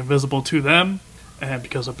thus being invisible to them. And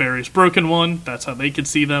because of Barry's broken one, that's how they could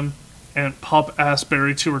see them. And Pup asked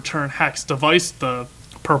Barry to return Hack's device, the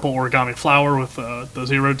purple origami flower with the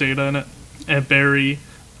 0 data in it. And Barry,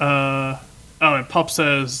 and Pup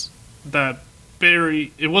says that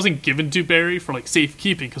Barry, it wasn't given to Barry for like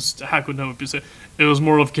safekeeping, because Hack would know it would be safe. It was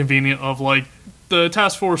more of convenient of like, the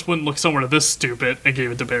task force wouldn't look somewhere this stupid and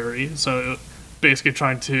gave it to Barry. So basically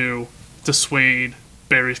trying to dissuade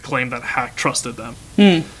Barry's claim that Hack trusted them.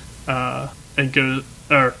 And I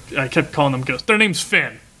kept calling them Ghost. Their name's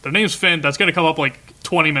Finn. That's going to come up like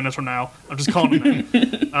 20 minutes from now. I'm just calling him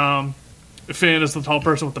that. Finn is the tall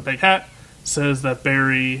person with the big hat. Says that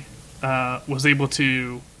Barry was able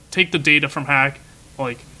to take the data from Hack,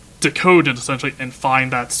 like decode it essentially, and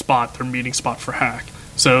find that spot, their meeting spot for Hack.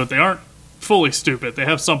 So they aren't fully stupid. They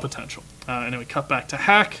have some potential. And then we cut back to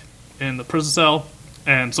Hack in the prison cell,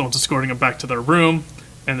 and someone's escorting him back to their room.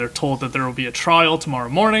 And they're told that there will be a trial tomorrow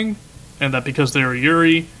morning, and that because they're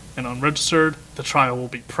Yurei and unregistered, the trial will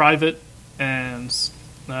be private. And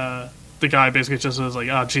the guy basically just says like,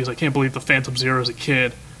 "Oh, geez, I can't believe the Phantom Zero is a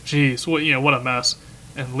kid. Jeez, what a mess,"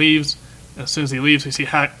 and leaves. And as soon as he leaves, we see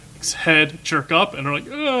Hack's head jerk up, and they're like,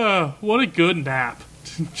 "Ah, what a good nap."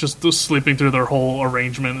 just sleeping through their whole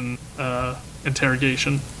arrangement and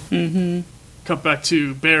interrogation. Cut back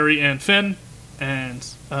to Barry and Finn. And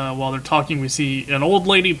while they're talking, we see an old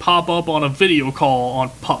lady pop up on a video call on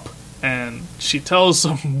Pup. And she tells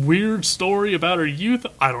some weird story about her youth.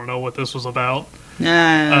 I don't know what this was about.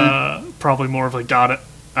 Probably more of a God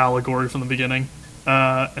allegory from the beginning.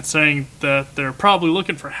 And saying that they're probably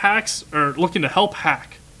looking for hacks, or looking to help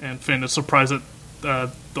Hack. And Finn is surprised that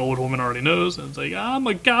the old woman already knows. And it's like, I'm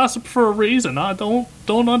a gossip for a reason.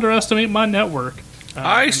 Don't underestimate my network.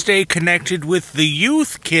 I stay connected with the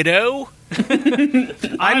youth, kiddo.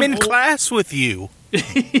 I'm in class with you.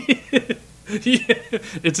 Yeah,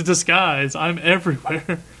 it's a disguise. I'm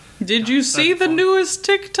everywhere. Did you see the newest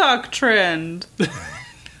TikTok trend?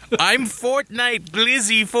 I'm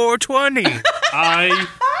FORTNITEGLIZZY420. I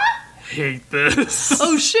hate this.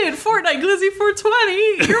 Oh shit,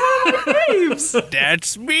 FORTNITEGLIZZY420. You're one of my faves.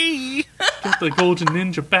 That's me. Got the Golden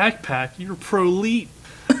Ninja backpack. You're pro-elite.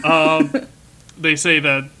 They say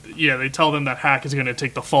that, they tell them that Hack is going to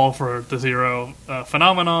take the fall for the Zero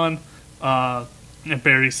phenomenon. And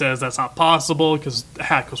Barry says that's not possible because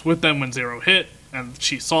Hack was with them when Zero hit, and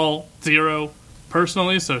she saw Zero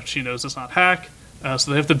personally, so she knows it's not Hack.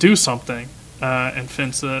 So they have to do something. And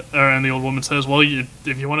and the old woman says, well, if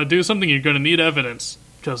you want to do something, you're going to need evidence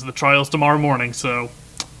because the trial's tomorrow morning, so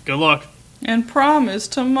good luck. And prom is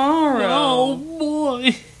tomorrow. Oh,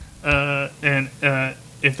 boy.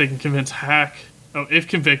 If they can convince if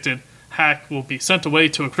convicted, Hack will be sent away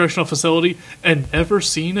to a correctional facility and never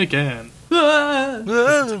seen again.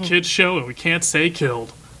 It's a kid's show, and we can't say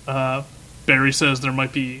killed. Barry says there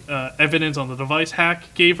might be evidence on the device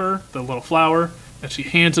Hack gave her, the little flower, and she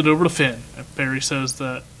hands it over to Finn. And Barry says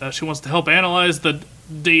that she wants to help analyze the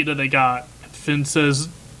data they got. And Finn says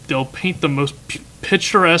they'll paint the most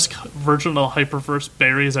picturesque version of the Hyperverse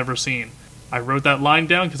Barry has ever seen. I wrote that line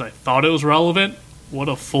down because I thought it was relevant. What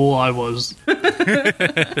a fool I was.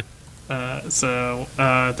 So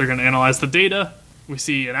they're going to analyze the data. We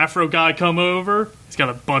see an Afro guy come over. He's got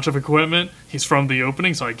a bunch of equipment. He's from the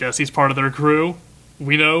opening, so I guess he's part of their crew.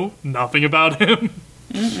 We know nothing about him.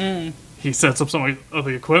 He sets up some of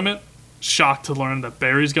the equipment, shocked to learn that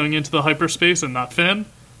Barry's going into the hyperspace and not Finn,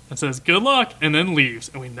 and says, good luck, and then leaves,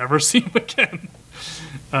 and we never see him again.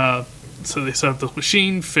 So they set up this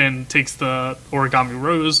machine. Finn takes the origami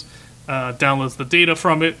rose, downloads the data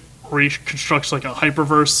from it, reconstructs like a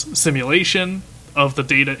hyperverse simulation of the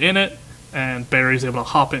data in it, and Barry's able to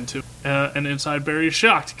hop into it. And inside, Barry's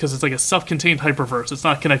shocked because it's like a self-contained hyperverse. It's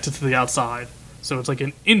not connected to the outside, so it's like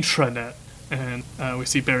an intranet. And we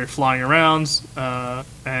see Barry flying around,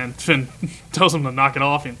 and Finn tells him to knock it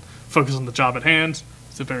off and focus on the job at hand.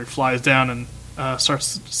 So Barry flies down and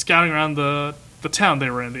starts scouting around the town they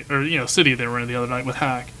were in, city they were in the other night with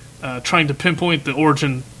Hack, trying to pinpoint the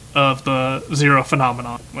origin of the Zero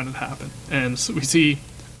phenomenon when it happened. And so we see,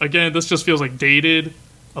 again, this just feels like dated,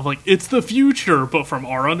 of like, it's the future, but from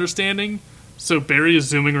our understanding. So Barry is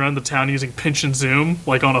zooming around the town using pinch and zoom,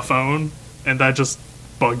 like on a phone, and that just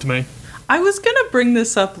bugged me. I was going to bring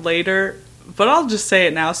this up later, but I'll just say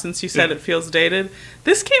it now since you said it feels dated.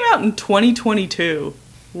 This came out in 2022,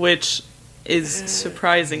 which is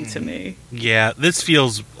surprising to me. Yeah, this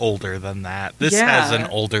feels older than that. This has an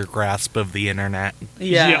older grasp of the internet.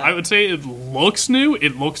 Yeah, I would say it looks new.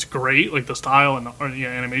 It looks great, like the style and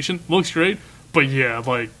animation looks great. But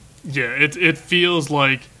it feels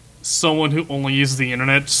like someone who only uses the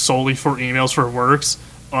internet solely for emails for work's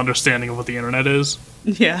understanding of what the internet is.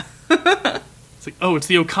 Yeah. It's like, oh, it's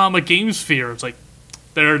the Okama game sphere. It's like,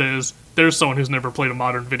 there it is. There's someone who's never played a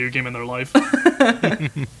modern video game in their life.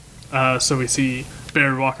 So we see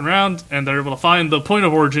Barry walking around, and they're able to find the point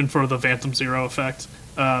of origin for the Phantom Zero effect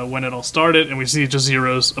when it all started, and we see just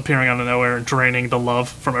zeros appearing out of nowhere and draining the love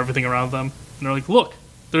from everything around them. And they're like, look,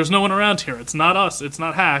 there's no one around here. It's not us. It's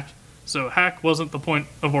not Hack. So Hack wasn't the point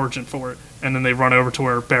of origin for it. And then they run over to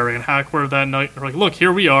where Barry and Hack were that night. They're like, look,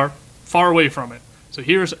 here we are, far away from it. So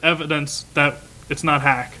here's evidence that it's not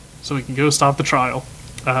Hack, so we can go stop the trial.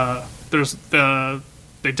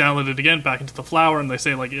 They download it again back into the flower, and they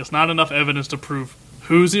say, like, it's not enough evidence to prove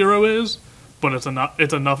who Zero is, but it's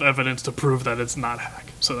enough evidence to prove that it's not Hack.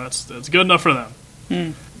 So that's good enough for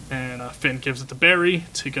them. And Finn gives it to Barry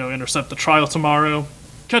to go intercept the trial tomorrow.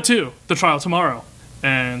 Cut to the trial tomorrow.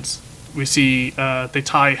 And we see they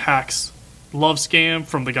tie Hack's love scam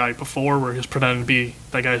from the guy before, where he was pretending to be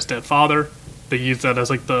that guy's dead father. They use that as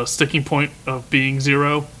like the sticking point of being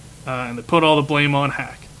Zero, and they put all the blame on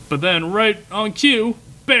Hack. But then, right on cue,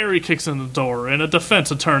 Barry kicks in the door in a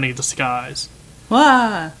defense attorney disguise.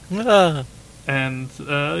 Wah. And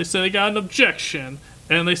they say they got an objection,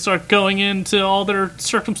 and they start going into all their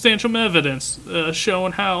circumstantial evidence,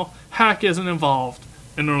 showing how Hack isn't involved.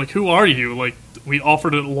 And they're like, who are you? Like, we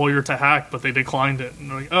offered a lawyer to Hack, but they declined it. And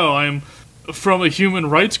they're like, oh, I'm from a human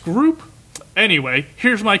rights group? Anyway,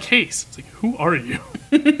 here's my case. It's like, who are you?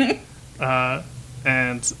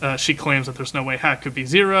 And she claims that there's no way Hack could be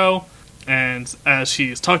Zero. And as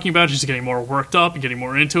she's talking about it, she's getting more worked up and getting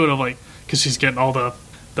more into it, of like, because she's getting all the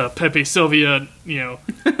Pepe Sylvia,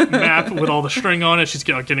 map with all the string on it. She's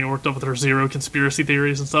getting worked up with her Zero conspiracy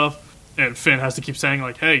theories and stuff. And Finn has to keep saying,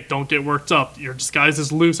 like, hey, don't get worked up. Your disguise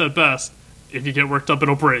is loose at best. If you get worked up,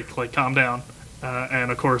 it'll break. Like, calm down.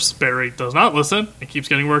 And, of course, Barry does not listen and keeps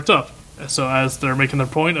getting worked up. So as they're making their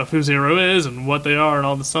point of who Zero is and what they are and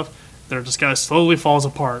all this stuff, their disguise slowly falls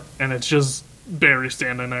apart. And it's just Barry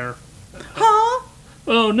standing there. Huh?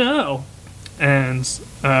 Oh, no. And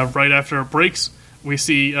right after it breaks, we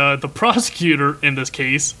see the prosecutor in this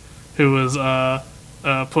case, who was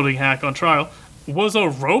putting Hack on trial, was a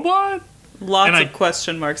robot? Lots of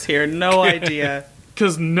question marks here. No idea.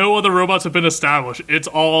 Because no other robots have been established. It's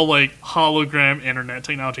all, like, hologram internet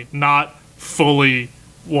technology, not fully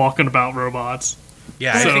walking about robots.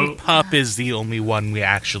 Yeah, I think Pup is the only one we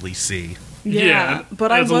actually see. Yeah,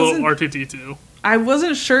 but I wasn't... a little R2-D2. I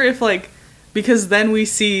wasn't sure if, like... Because then we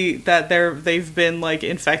see that they've been, like,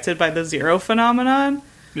 infected by the Zero phenomenon.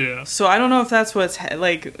 Yeah. So I don't know if that's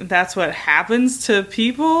that's what happens to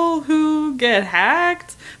people who get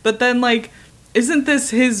hacked. But then, like, isn't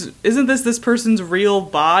this this person's real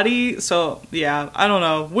body? So yeah, I don't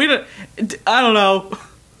know. I don't know.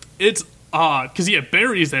 It's odd because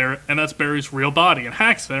Barry's there, and that's Barry's real body, and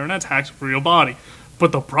Hack's there, and that's Hack's real body.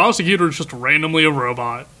 But the prosecutor is just randomly a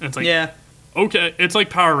robot. And it's like, yeah. Okay, it's like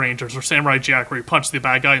Power Rangers or Samurai Jack, where you punch the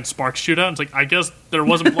bad guy and sparks shoot out. It's like, I guess there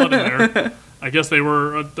wasn't blood in there. I guess they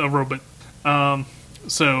were a robot.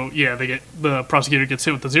 So yeah, the prosecutor gets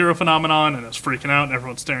hit with the Zero phenomenon and is freaking out, and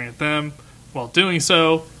everyone's staring at them. While doing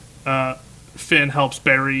so, Finn helps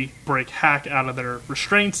Barry break Hack out of their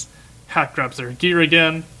restraints. Hack grabs their gear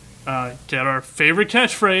again. Get our favorite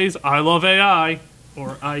catchphrase, "I love AI,"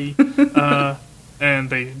 or "I." and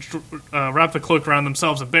they wrap the cloak around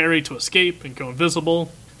themselves and Barry to escape and go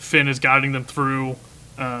invisible. Finn is guiding them through,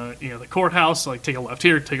 the courthouse. Like, take a left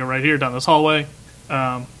here, take a right here, down this hallway.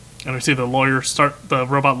 And we see the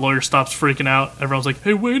robot lawyer stops freaking out. Everyone's like,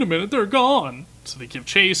 hey, wait a minute, they're gone. So they give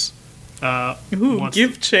chase.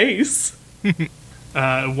 Give chase.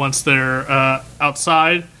 Once they're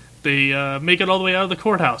outside, they make it all the way out of the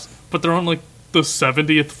courthouse. But they're on, like, the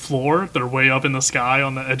 70th floor. They're way up in the sky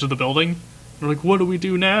on the edge of the building. They're like, what do we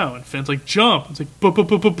do now? And Finn's like, jump. It's like,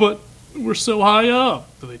 but we're so high up.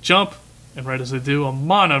 So they jump, and right as they do, a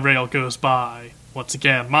monorail goes by. Once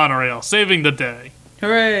again, monorail, saving the day.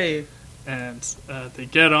 Hooray. And they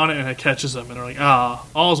get on it, and it catches them. And they're like,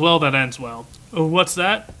 all's well that ends well. Oh, what's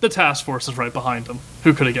that? The task force is right behind them.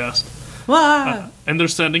 Who could have guessed? And they're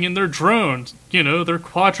sending in their drones. Their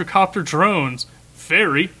quadricopter drones.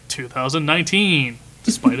 Very 2019,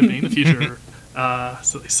 despite it being the future.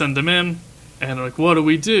 So they send them in, and they're like, what do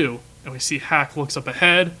we do? And we see Hack looks up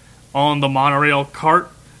ahead on the monorail cart.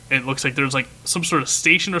 It looks like there's like some sort of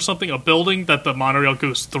station or something, a building that the monorail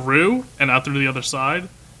goes through and out through the other side.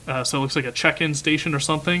 So it looks like a check-in station or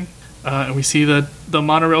something. And we see the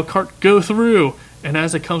monorail cart go through, and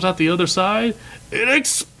as it comes out the other side, it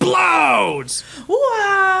explodes!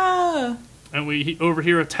 Wow! And we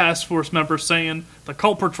overhear a task force member saying the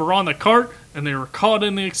culprits were on the cart and they were caught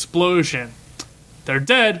in the explosion. They're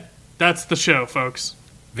dead. That's the show, folks.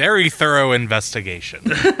 Very thorough investigation.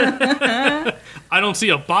 I don't see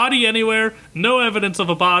a body anywhere. No evidence of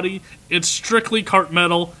a body. It's strictly cart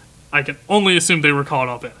metal. I can only assume they were caught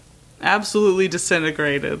up in it. Absolutely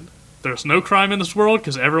disintegrated. There's no crime in this world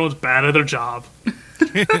because everyone's bad at their job.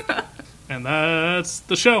 And that's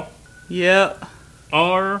the show. Yeah.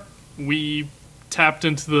 Are we tapped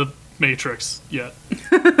into the Matrix yet?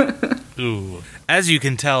 Ooh. As you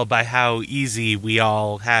can tell by how easy we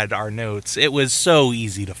all had our notes, it was so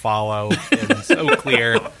easy to follow and so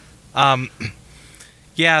clear.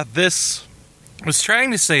 This was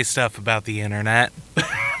trying to say stuff about the internet.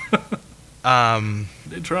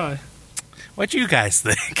 They try. What do you guys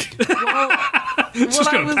think?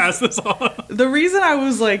 Just gonna pass this on. The reason I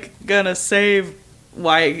was gonna save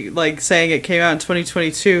why saying it came out in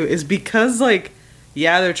 2022 is because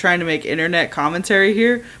they're trying to make internet commentary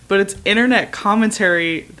here, but it's internet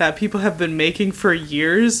commentary that people have been making for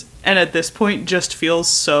years, and at this point just feels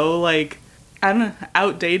so I don't know,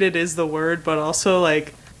 outdated is the word, but also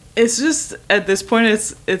it's just at this point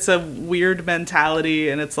it's a weird mentality,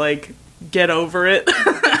 and it's get over it.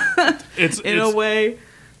 it's a way.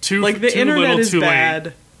 The internet is bad.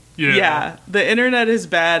 Late. Yeah, the internet is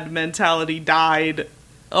bad mentality died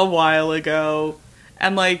a while ago,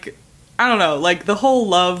 and I don't know, the whole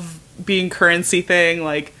love being currency thing,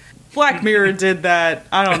 Black Mirror did that,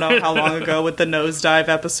 I don't know how long ago with the Nosedive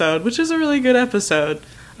episode, which is a really good episode.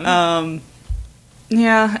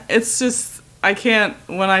 It's just, I can't,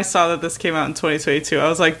 when I saw that this came out in 2022, I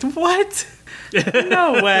was like, what?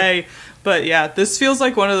 No way. But yeah, this feels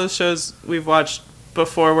like one of those shows we've watched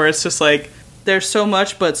before where it's just there's so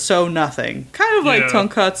much but so nothing. Kind of like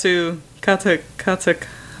Tonkatsu,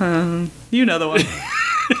 you know the one.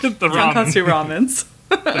 The ramen. Tonkatsu ramens.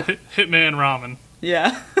 The Hitman ramen.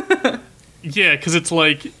 Yeah. Yeah, because it's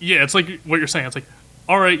it's like what you're saying. It's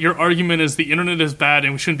all right, your argument is the internet is bad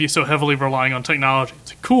and we shouldn't be so heavily relying on technology.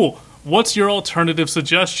 It's cool. What's your alternative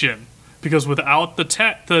suggestion? Because without the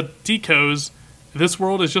decos, this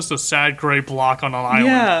world is just a sad gray block on an island.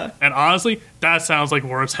 Yeah. And honestly, that sounds like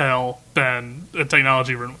worse hell than a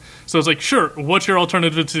technology room. So it's sure, what's your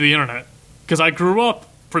alternative to the internet? Because I grew up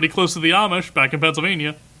pretty close to the Amish back in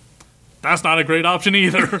Pennsylvania. That's not a great option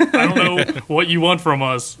either. I don't know what you want from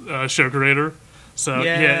us, show creator. So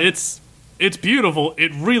it's beautiful.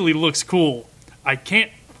 It really looks cool. I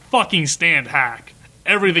can't fucking stand Hack.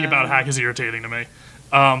 Everything about Hack is irritating to me.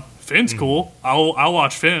 Finn's cool. I'll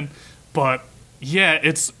watch Finn, but yeah,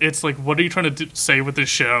 it's what are you trying to say with this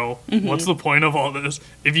show? Mm-hmm. What's the point of all this?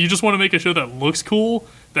 If you just want to make a show that looks cool,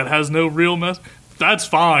 that has no real mess, that's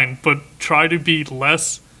fine. But try to be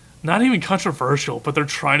less, not even controversial, but they're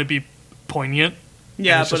trying to be poignant.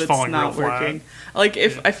 Yeah, but it's not working.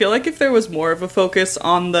 I feel like if there was more of a focus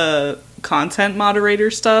on the content moderator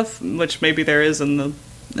stuff, which maybe there is in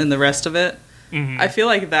the rest of it, I feel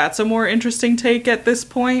like that's a more interesting take at this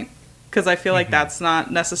point. Because I feel like that's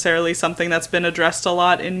not necessarily something that's been addressed a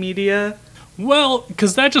lot in media. Well,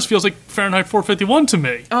 because that just feels like Fahrenheit 451 to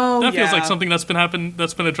me. Oh, that feels like something that's been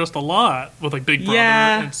addressed a lot with Big Brother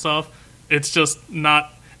and stuff. It's just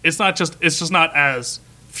not. It's just not as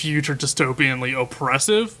future dystopianly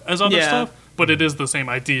oppressive as other stuff. But it is the same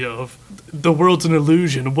idea of the world's an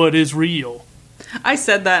illusion. What is real? I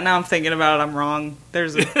said that, now I'm thinking about it, I'm wrong.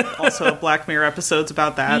 There's also Black Mirror episodes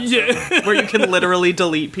about that. Yeah. Where you can literally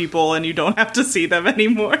delete people and you don't have to see them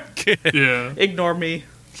anymore. Yeah. Ignore me.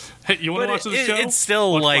 Hey, you want to watch this show? It's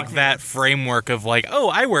still Watch like Black that framework of like, oh,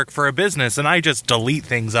 I work for a business and I just delete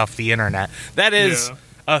things off the internet. That is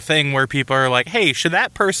a thing where people are like, hey, should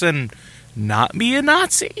that person not be a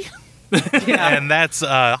Nazi? Yeah. And that's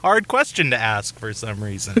a hard question to ask for some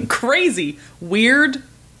reason. Crazy. Weird.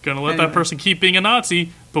 Gonna let that person keep being a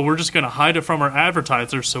Nazi, but we're just gonna hide it from our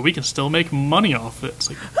advertisers so we can still make money off it. It's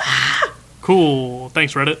like, cool.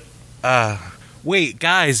 Thanks, Reddit. Wait,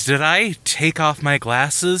 guys, did I take off my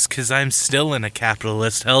glasses? Because I'm still in a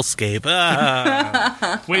capitalist hellscape.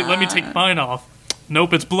 Wait, let me take mine off.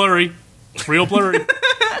 Nope, it's blurry. Real blurry.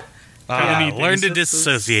 Learn to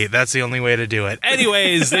dissociate. That's the only way to do it.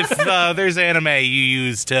 Anyways, if there's anime you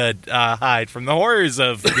use to hide from the horrors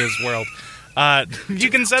of this world, you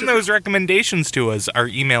can send those recommendations to us. Our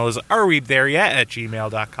email is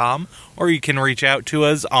arewethereYet@gmail.com, or you can reach out to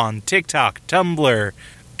us on TikTok, Tumblr,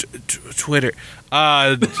 Twitter,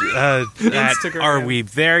 at Instagram. Are We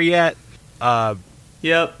There Yet?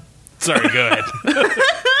 Yep. Sorry, go ahead.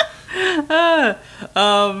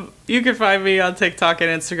 You can find me on TikTok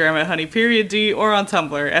and Instagram at honey.d or on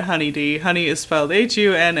Tumblr at honeyd. Honey is spelled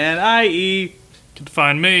HUNNIE. You can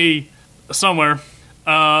find me somewhere.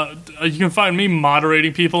 You can find me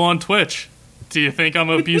moderating people on Twitch. Do you think I'm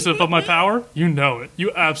abusive of my power? You know it.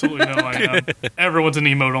 You absolutely know I am. Everyone's in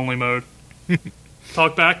emote-only mode.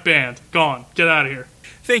 Talk back, banned. Gone. Get out of here.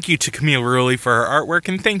 Thank you to Camille Rulli for her artwork,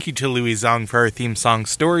 and thank you to Louis Zong for her theme song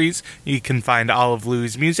stories. You can find all of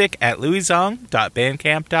Louis' music at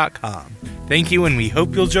louiszong.bandcamp.com. Thank you, and we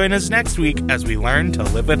hope you'll join us next week as we learn to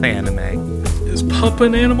live with anime. Is Pup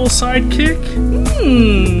an animal sidekick?